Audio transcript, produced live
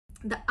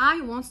The eye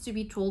wants to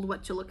be told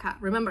what to look at.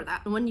 Remember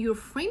that. When you're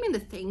framing the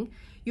thing,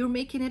 you're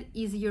making it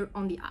easier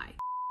on the eye.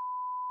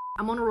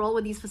 I'm on a roll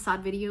with these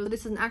facade videos.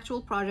 This is an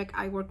actual project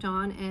I worked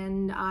on,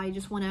 and I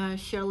just want to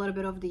share a little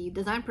bit of the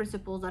design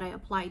principles that I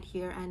applied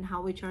here and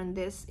how we turned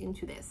this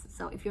into this.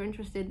 So if you're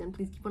interested, then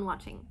please keep on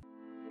watching.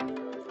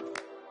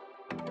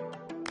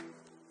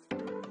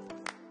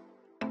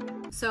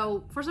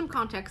 So for some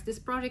context, this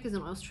project is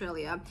in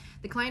Australia.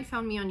 The client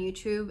found me on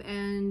YouTube,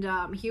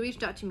 and he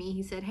reached out to me.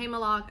 He said, hey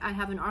Malak, I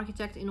have an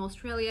architect in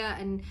Australia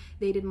and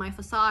they did my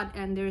facade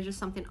and there's just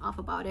something off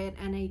about it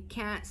and I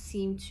can't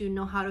seem to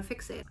know how to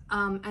fix it.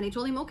 And I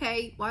told him,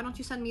 okay, why don't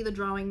you send me the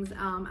drawings?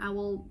 I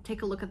will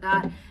take a look at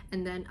that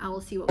and then I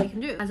will see what we can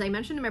do. As I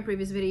mentioned in my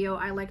previous video,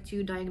 I like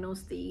to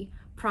diagnose the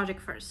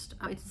project first.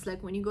 It's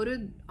like when you go to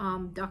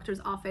doctor's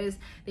office,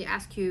 they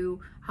ask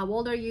you how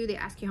old are you, they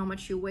ask you how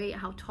much you weigh,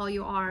 how tall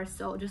you are,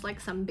 so just like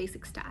some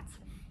basic stats.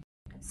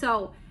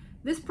 So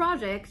this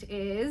project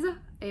is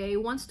a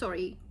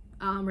one-story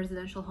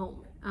residential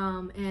home,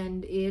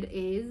 and it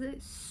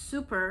is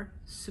super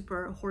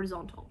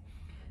horizontal.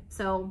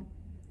 So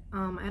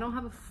I don't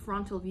have a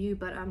frontal view,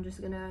 but I'm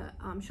just gonna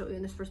show you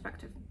in this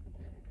perspective.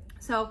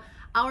 So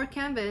our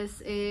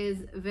canvas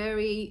is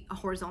very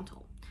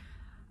horizontal.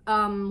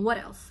 What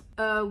else?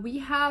 We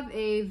have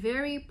a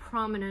very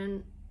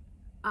prominent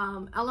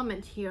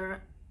element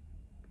here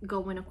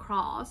going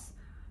across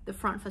the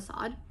front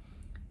facade,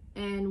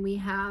 and we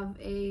have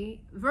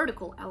a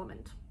vertical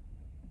element.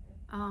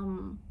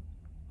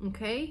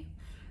 Okay,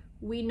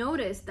 we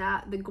notice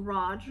that the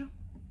garage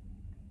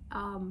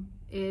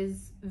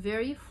is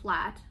very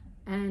flat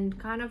and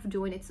kind of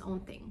doing its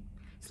own thing.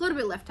 It's a little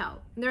bit left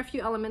out. There are a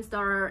few elements that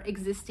are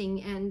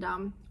existing,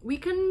 and we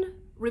can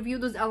review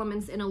those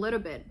elements in a little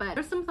bit, but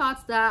there's some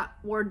thoughts that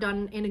were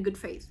done in a good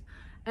faith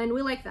and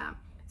we like that,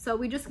 so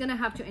we're just gonna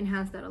have to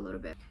enhance that a little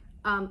bit.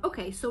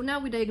 Okay, so now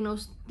we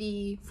diagnosed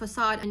the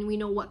facade and we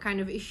know what kind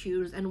of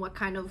issues and what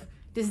kind of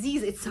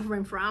disease it's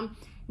suffering from.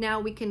 Now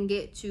we can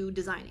get to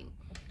designing.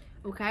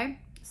 Okay,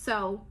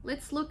 so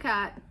let's look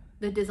at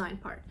the design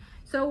part.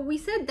 So we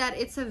said that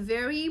it's a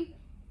very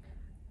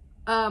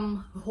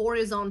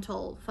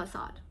horizontal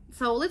facade.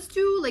 So let's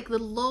do like the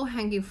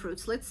low-hanging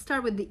fruits. Let's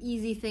start with the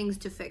easy things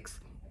to fix.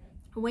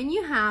 When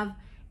you have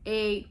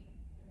a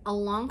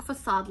long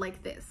facade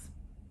like this,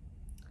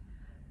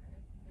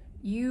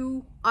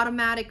 you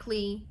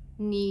automatically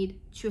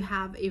need to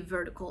have a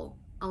vertical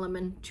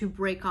element to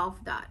break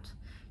off that.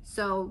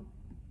 So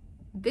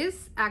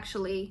this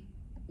actually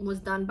was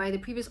done by the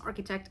previous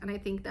architect, and I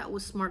think that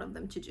was smart of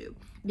them to do,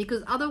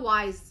 because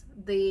otherwise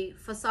the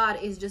facade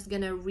is just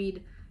gonna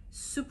read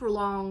super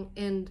long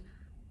and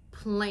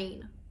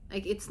plain.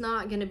 Like it's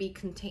not gonna be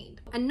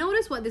contained. And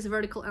notice what this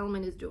vertical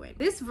element is doing.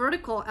 This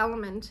vertical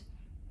element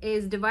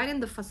is dividing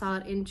the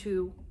facade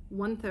into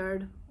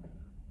 1/3,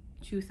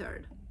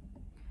 2/3.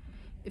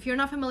 If you're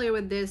not familiar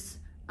with this,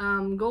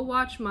 go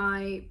watch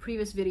my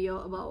previous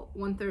video about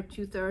 1/3,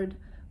 2/3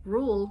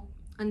 rule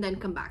and then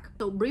come back.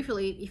 So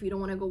briefly, if you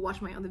don't want to go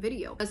watch my other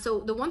video.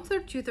 So the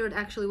 1/3, 2/3,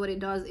 actually what it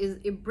does is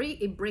it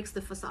breaks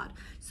the facade.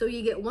 So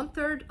you get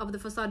 1/3 of the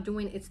facade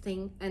doing its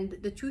thing and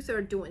the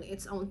 2/3 doing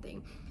its own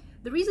thing.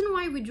 The reason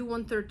why we do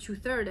 1/3,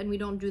 2/3 and we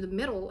don't do the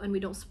middle and we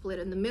don't split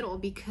in the middle,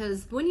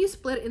 because when you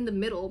split in the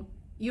middle,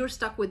 you're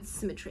stuck with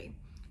symmetry.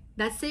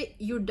 That's it,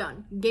 you're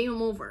done,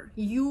 game over.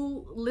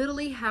 You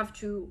literally have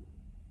to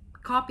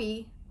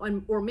copy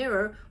or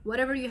mirror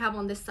whatever you have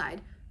on this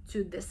side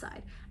to this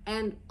side.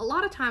 And a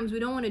lot of times we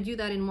don't want to do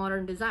that in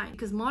modern design,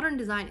 because modern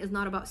design is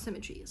not about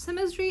symmetry.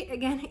 Symmetry,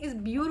 again, is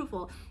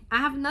beautiful. I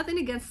have nothing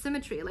against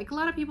symmetry. Like a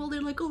lot of people,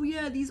 they're like, oh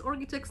yeah, these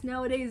architects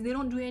nowadays, they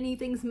don't do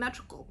anything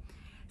symmetrical.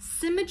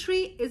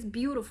 Symmetry is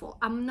beautiful.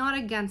 I'm not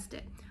against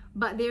it,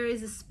 but there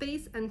is a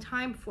space and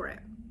time for it.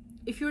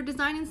 If you're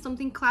designing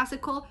something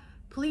classical,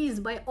 please,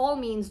 by all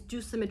means,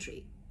 do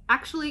symmetry.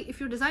 Actually,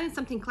 if you're designing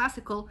something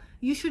classical,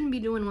 you shouldn't be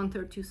doing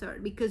 1/3, 2/3,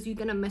 because you're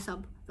gonna mess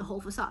up the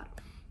whole facade.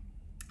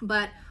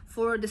 But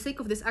for the sake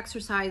of this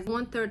exercise,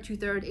 1/3,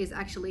 2/3 is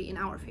actually in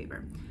our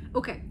favor.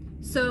 Okay,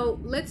 so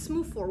let's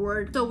move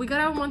forward. So we got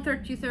our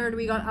 1/3, 2/3,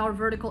 we got our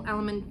vertical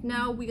element.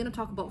 Now we're gonna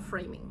talk about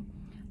framing.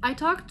 I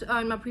talked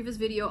in my previous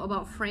video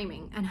about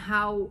framing and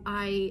how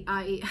I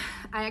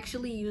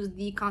actually used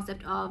the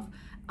concept of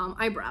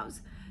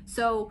eyebrows.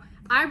 So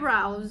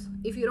eyebrows,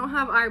 if you don't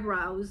have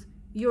eyebrows,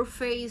 your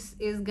face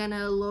is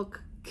gonna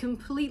look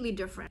completely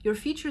different. Your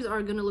features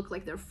are gonna look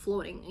like they're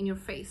floating in your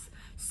face.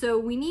 So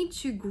we need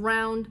to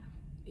ground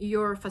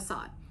your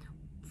facade.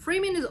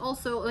 Framing is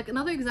also, like,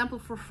 another example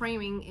for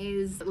framing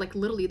is like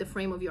literally the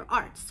frame of your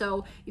art.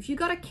 So if you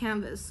got a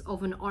canvas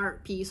of an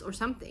art piece or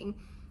something,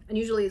 and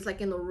usually it's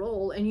like in the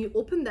roll, and you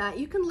open that,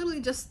 you can literally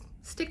just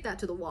stick that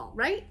to the wall,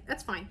 right?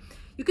 That's fine.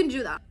 You can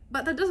do that,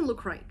 but that doesn't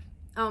look right.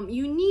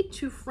 You need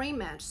to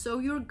frame it. So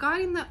you're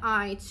guiding the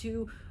eye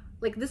to,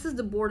 like, this is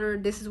the border,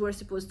 this is where it's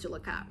supposed to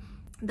look at.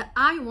 The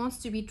eye wants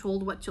to be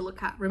told what to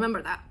look at.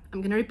 Remember that.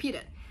 I'm gonna repeat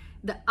it.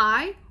 The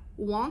eye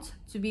wants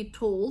to be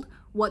told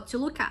what to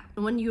look at.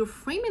 And when you're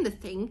framing the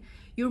thing,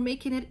 you're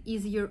making it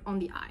easier on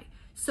the eye.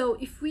 So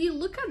if we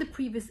look at the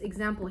previous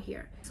example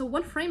here, so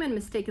one frame and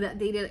mistake that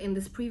they did in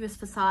this previous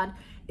facade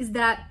is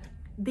that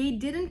they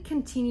didn't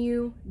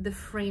continue the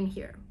frame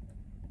here.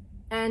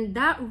 And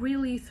that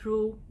really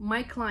threw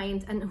my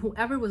client and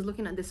whoever was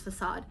looking at this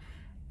facade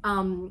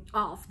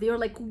off. They were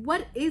like,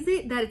 what is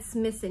it that it's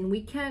missing?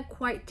 We can't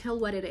quite tell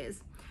what it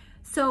is.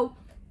 So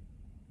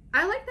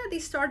I like that they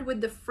start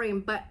with the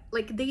frame, but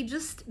like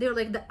they're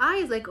like, the eye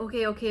is like,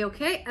 okay, okay,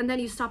 okay. And then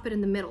you stop it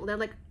in the middle. They're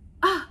like,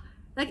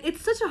 like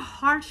it's such a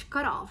harsh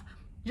cutoff.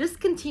 Just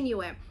continue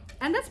it.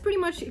 And that's pretty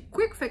much a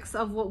quick fix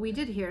of what we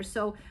did here.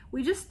 So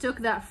we just took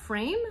that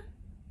frame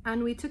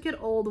and we took it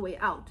all the way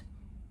out.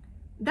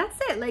 That's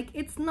it. Like,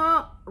 it's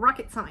not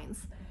rocket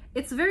science.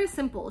 It's very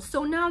simple.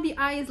 So now the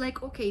eye is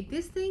like, okay,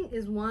 this thing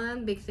is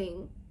one big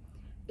thing.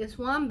 It's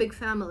one big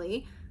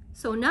family.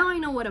 So now I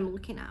know what I'm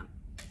looking at.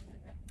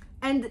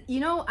 And you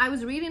know, I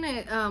was reading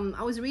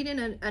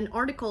an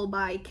article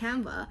by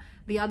Canva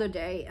the other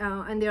day,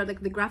 and they're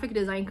like the graphic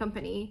design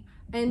company,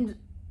 and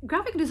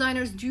graphic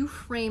designers do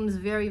frames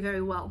very,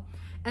 very well.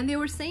 And they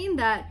were saying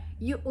that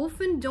you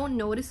often don't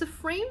notice a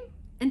frame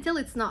until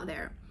it's not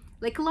there.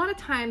 Like a lot of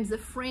times the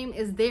frame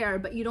is there,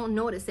 but you don't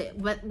notice it.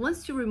 But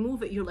once you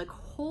remove it, you're like,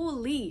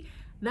 holy,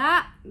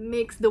 that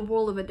makes the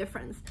world of a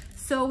difference.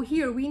 So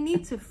here we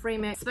need to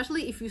frame it,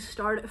 especially if you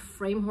start a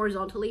frame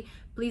horizontally,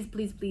 please,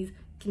 please, please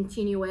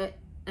continue it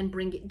and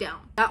bring it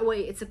down. That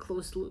way it's a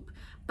closed loop.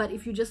 But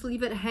if you just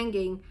leave it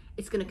hanging,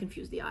 it's gonna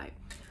confuse the eye.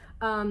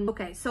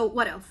 Okay, so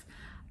what else?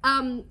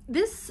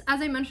 This,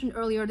 as I mentioned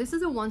earlier, this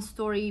is a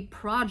one-story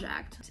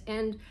project,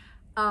 and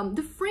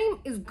the frame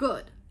is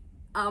good.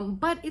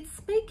 But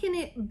it's making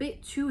it a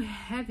bit too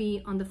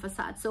heavy on the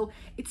facade. So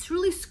it's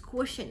really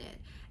squishing it,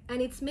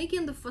 and it's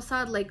making the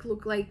facade like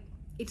look like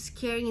it's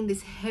carrying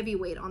this heavy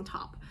weight on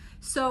top.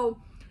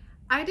 So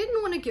I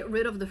didn't want to get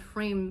rid of the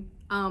frame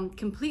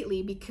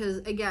completely, because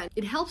again,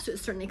 it helps to a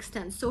certain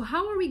extent. So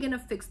how are we gonna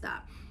fix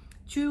that?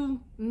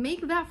 To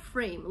make that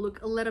frame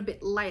look a little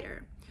bit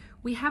lighter,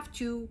 we have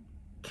to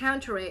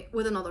counter it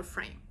with another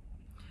frame.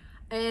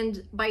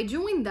 And by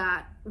doing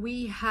that,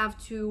 we have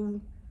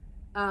to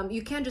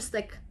you can't just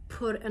like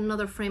put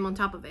another frame on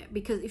top of it,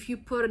 because if you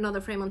put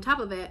another frame on top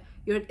of it,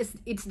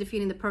 it's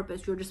defeating the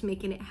purpose. You're just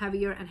making it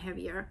heavier and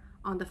heavier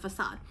on the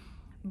facade.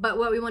 But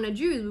what we want to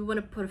do is we want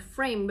to put a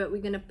frame, but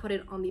we're going to put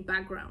it on the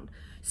background.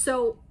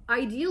 So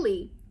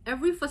ideally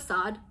every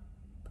facade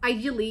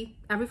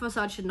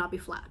should not be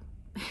flat.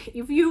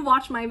 If you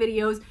watch my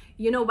videos,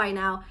 you know by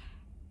now,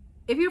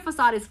 if your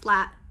facade is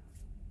flat,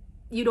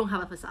 you don't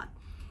have a facade.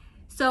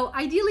 So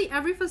ideally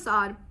every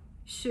facade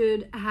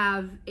should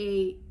have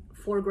a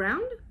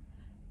foreground,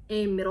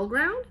 a middle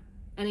ground,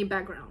 and a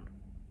background.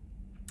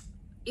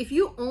 If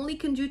you only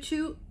can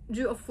do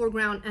a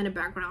foreground and a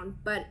background,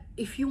 but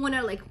if you want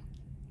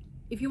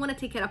to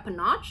take it up a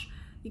notch,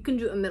 you can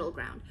do a middle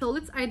ground. So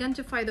let's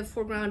identify the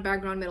foreground,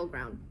 background, middle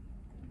ground.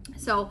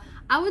 So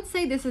I would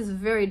say this is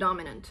very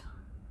dominant.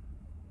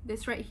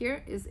 This right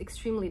here is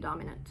extremely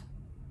dominant.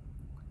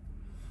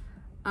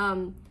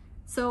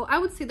 So I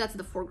would say that's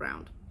the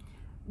foreground.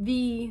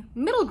 The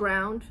middle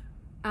ground,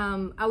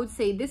 I would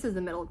say this is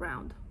the middle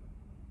ground.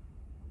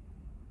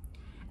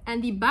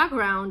 And the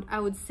background, I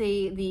would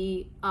say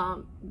the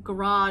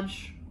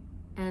garage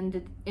and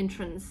the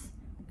entrance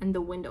and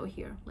the window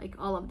here, like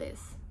all of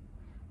this.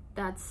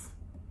 That's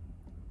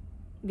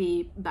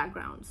the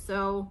background.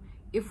 So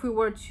if we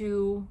were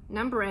to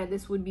number it,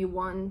 this would be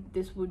 1,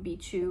 this would be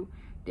 2,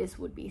 this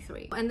would be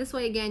 3. And this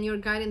way, again, you're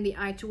guiding the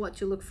eye to what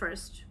to look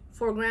first.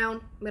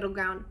 Foreground, middle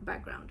ground,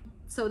 background.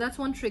 So that's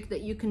one trick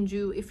that you can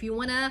do if you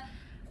want to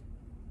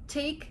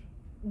take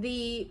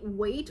the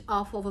weight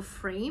off of a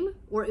frame,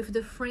 or if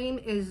the frame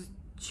is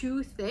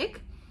too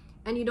thick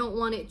and you don't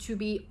want it to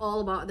be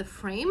all about the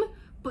frame,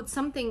 put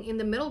something in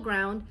the middle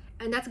ground,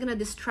 and that's gonna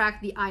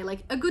distract the eye, like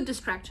a good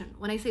distraction.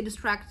 When I say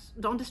distract,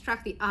 don't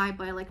distract the eye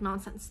by like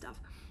nonsense stuff,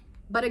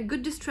 but a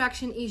good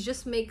distraction is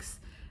just makes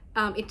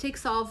it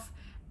takes off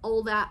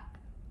all that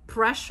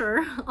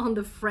pressure on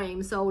the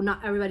frame. So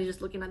not everybody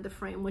just looking at the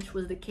frame, which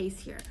was the case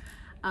here.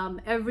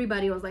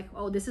 Everybody was like,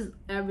 oh, this is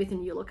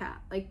everything you look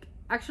at. Like,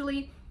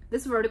 actually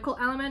this vertical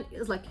element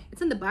is like,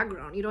 it's in the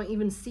background, you don't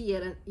even see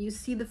it, and you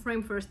see the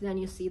frame first, then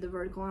you see the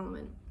vertical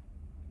element.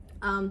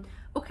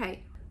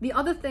 Okay, the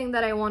other thing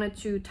that I wanted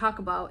to talk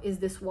about is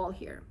this wall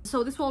here.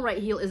 So this wall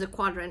right here is a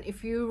quadrant.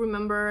 If you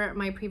remember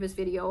my previous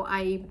video,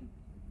 I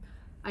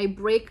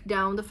break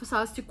down the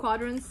facades to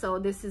quadrants. So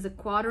this is a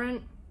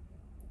quadrant,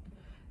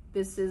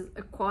 this is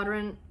a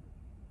quadrant,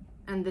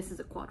 and this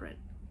is a quadrant.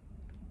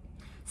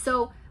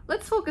 So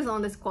let's focus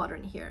on this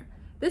quadrant here.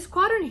 This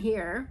quadrant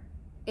here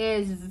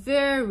is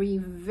very,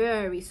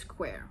 very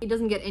square. It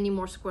doesn't get any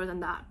more square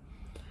than that.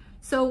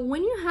 So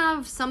when you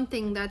have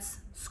something that's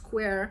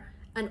square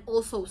and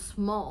also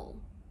small,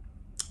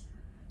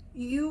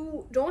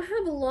 you don't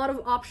have a lot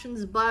of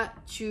options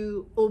but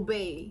to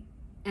obey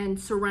and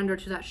surrender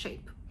to that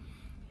shape.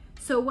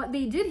 So what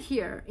they did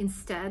here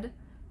instead,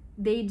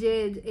 they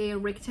did a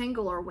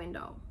rectangular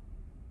window.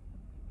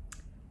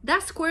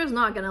 That square is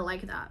not gonna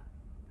like that.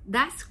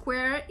 That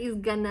square is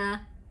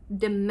gonna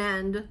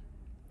demand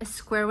a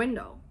square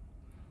window,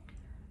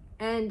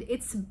 and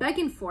it's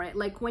begging for it.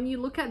 Like when you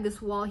look at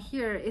this wall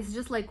here, it's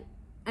just like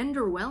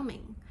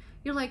underwhelming.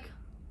 You're like,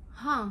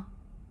 huh,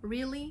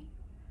 really?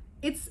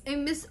 It's a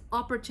missed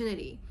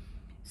opportunity.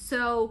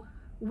 So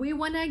we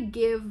want to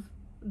give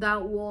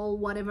that wall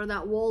whatever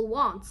that wall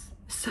wants.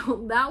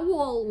 So that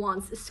wall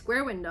wants a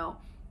square window,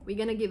 we're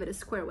gonna give it a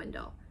square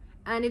window,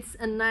 and it's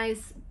a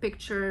nice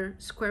picture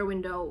square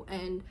window,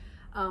 and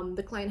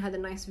the client had a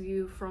nice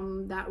view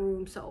from that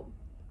room. So,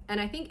 and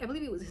I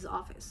believe it was his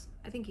office.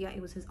 I think, yeah, it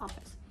was his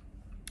office.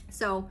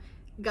 So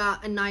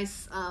got a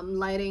nice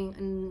lighting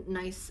and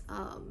nice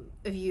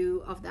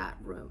view of that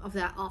room, of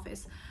that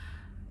office.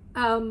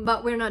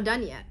 But we're not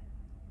done yet.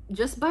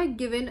 Just by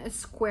giving a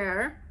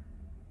square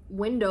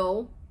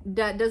window,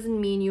 that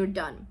doesn't mean you're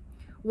done.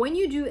 When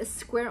you do a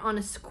square on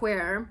a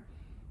square,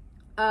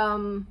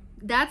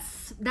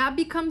 that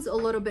becomes a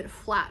little bit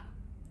flat,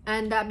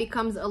 and that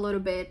becomes a little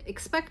bit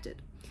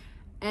expected.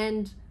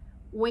 And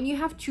when you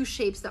have two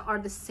shapes that are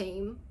the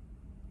same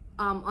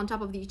on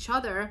top of each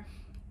other,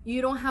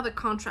 you don't have a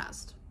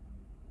contrast.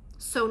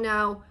 So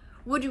now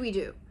what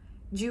do?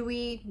 Do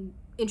we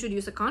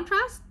introduce a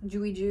contrast? Do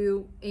we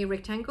do a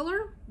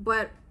rectangular?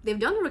 But they've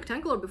done a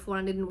rectangular before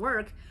and it didn't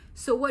work.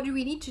 So what do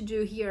we need to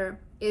do here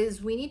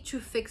is we need to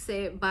fix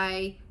it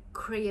by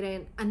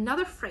creating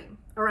another frame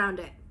around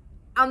it.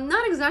 I'm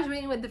not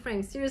exaggerating with the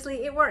frame,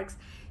 seriously, it works.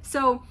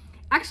 So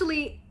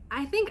actually,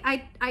 I think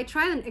I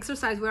tried an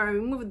exercise where I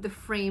removed the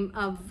frame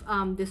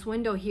of this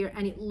window here,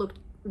 and it looked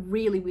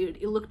really weird.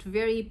 It looked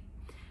very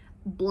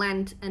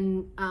bland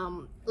and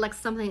like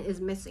something is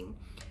missing.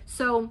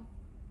 So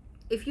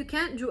if you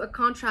can't do a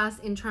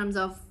contrast in terms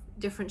of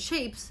different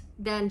shapes,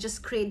 then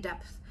just create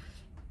depth.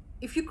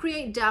 If you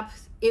create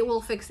depth, it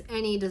will fix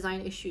any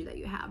design issue that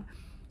you have.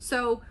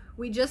 So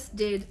we just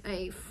did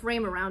a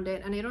frame around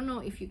it, and I don't know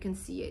if you can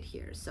see it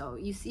here. So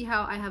you see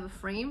how I have a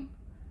frame?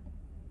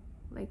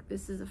 Like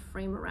this is a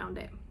frame around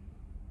it.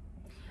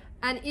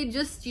 And it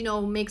just, you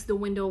know, makes the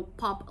window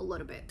pop a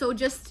little bit. So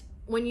just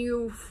when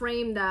you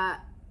frame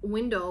that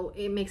window,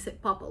 it makes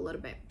it pop a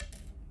little bit.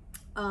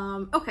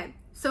 Okay,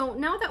 so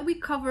now that we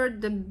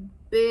covered the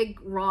big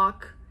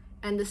rock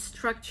and the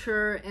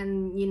structure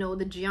and, you know,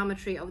 the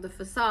geometry of the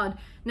facade,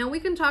 now we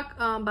can talk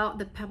about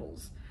the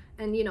pebbles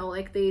and, you know,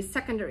 like the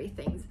secondary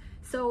things.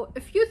 So a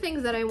few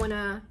things that I want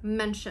to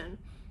mention.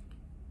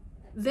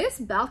 This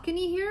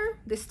balcony here,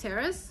 this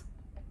terrace,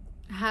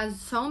 has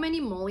so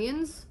many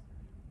mullions,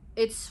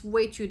 it's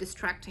way too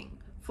distracting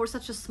for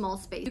such a small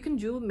space. You can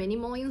do mini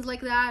mullions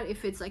like that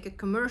if it's like a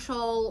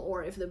commercial,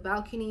 or if the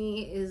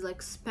balcony is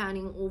like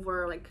spanning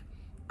over like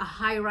a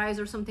high rise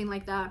or something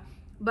like that.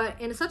 But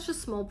in such a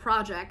small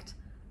project,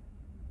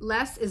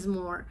 less is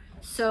more.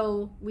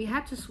 So we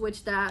had to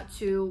switch that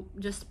to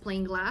just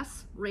plain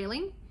glass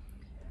railing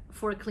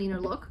for a cleaner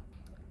look.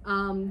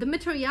 The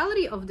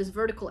materiality of this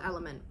vertical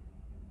element.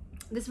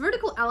 This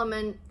vertical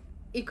element,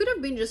 it could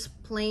have been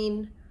just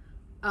plain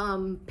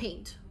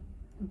paint,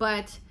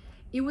 but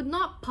it would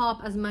not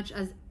pop as much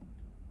as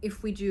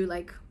if we do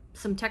like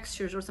some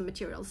textures or some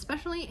materials.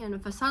 Especially in a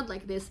facade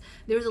like this,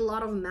 there's a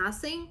lot of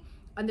massing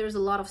and there's a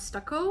lot of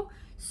stucco,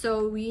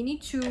 so we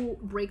need to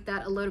break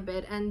that a little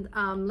bit. And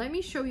let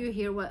me show you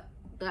here what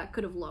that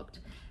could have looked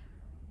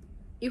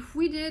if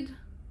we did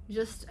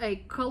just a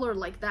color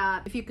like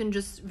that. If you can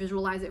just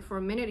visualize it for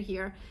a minute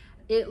here,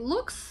 it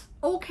looks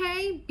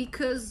okay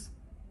because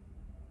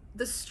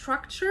the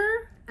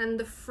structure and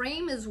the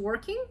frame is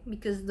working,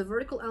 because the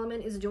vertical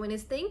element is doing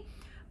its thing,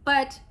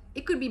 but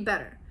it could be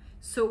better.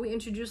 So we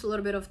introduced a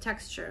little bit of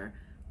texture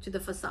to the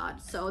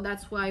facade. So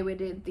that's why we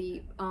did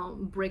the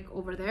brick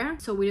over there.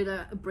 So we did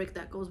a brick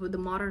that goes with the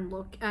modern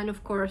look. And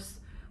of course,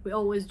 we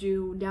always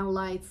do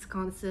downlights,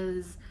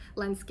 sconces,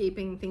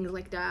 landscaping, things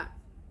like that,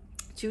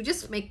 to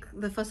just make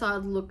the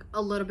facade look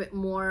a little bit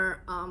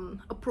more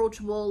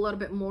approachable, a little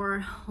bit more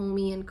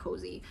homey and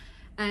cozy.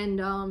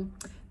 And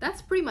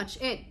that's pretty much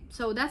it.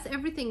 So that's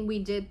everything we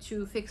did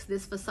to fix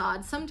this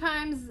facade.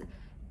 Sometimes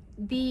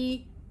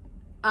the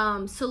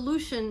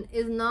solution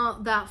is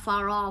not that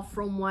far off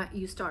from what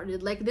you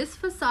started. Like this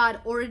facade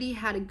already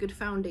had a good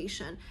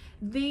foundation.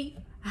 They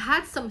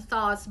had some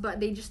thoughts, but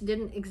they just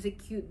didn't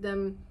execute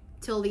them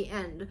till the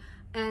end.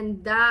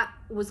 And that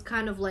was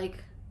kind of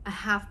like a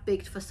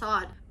half-baked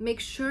facade. Make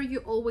sure you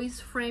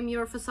always frame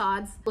your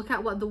facades. Look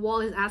at what the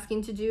wall is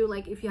asking to do.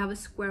 Like if you have a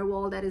square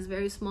wall that is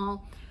very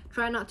small,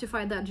 try not to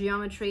fight that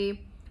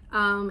geometry,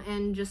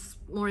 and just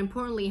more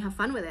importantly, have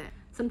fun with it.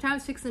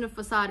 Sometimes fixing a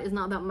facade is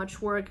not that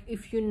much work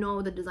if you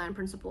know the design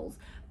principles,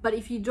 but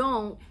if you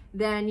don't,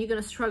 then you're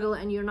gonna struggle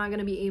and you're not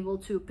gonna be able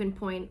to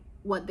pinpoint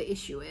what the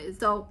issue is.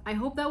 So I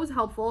hope that was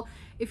helpful.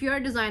 If you're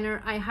a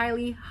designer, I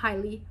highly,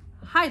 highly,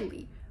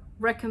 highly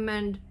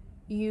recommend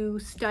you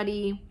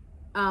study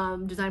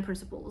design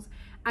principles.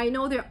 I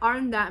know there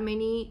aren't that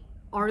many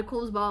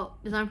articles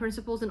about design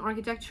principles in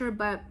architecture,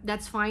 but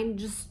that's fine.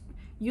 Just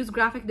use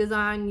graphic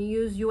design,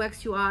 use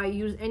UX, UI,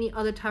 use any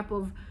other type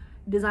of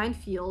design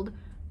field,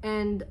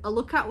 and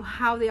look at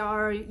how they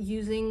are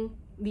using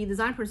the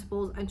design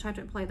principles and try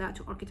to apply that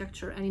to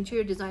architecture and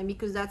interior design,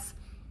 because that's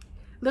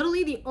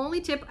literally the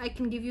only tip I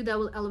can give you that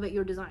will elevate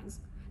your designs.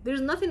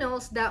 There's nothing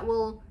else that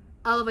will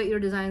elevate your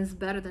designs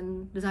better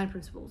than design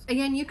principles.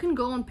 Again, you can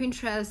go on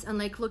Pinterest and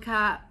like look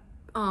at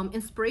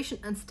inspiration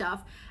and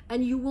stuff,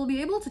 and you will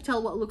be able to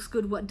tell what looks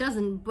good, what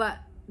doesn't. But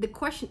the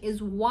question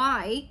is,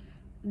 why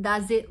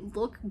does it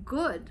look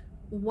good?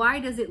 Why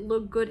does it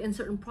look good in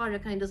certain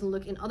projects and it doesn't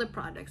look in other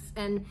projects?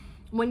 And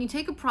when you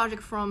take a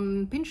project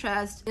from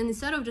Pinterest, and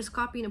instead of just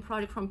copying a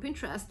project from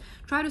Pinterest,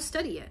 try to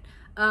study it,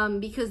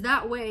 because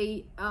that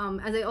way,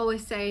 as I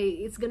always say,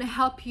 it's gonna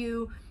help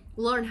you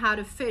learn how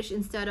to fish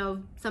instead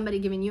of somebody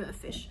giving you a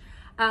fish.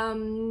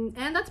 And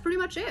that's pretty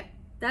much it.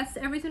 That's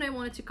everything I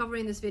wanted to cover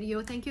in this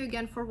video. Thank you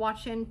again for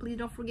watching. Please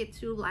don't forget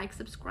to like,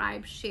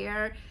 subscribe,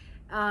 share,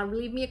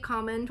 leave me a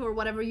comment or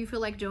whatever you feel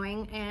like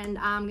doing, and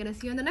I'm gonna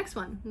see you in the next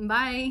one.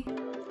 Bye.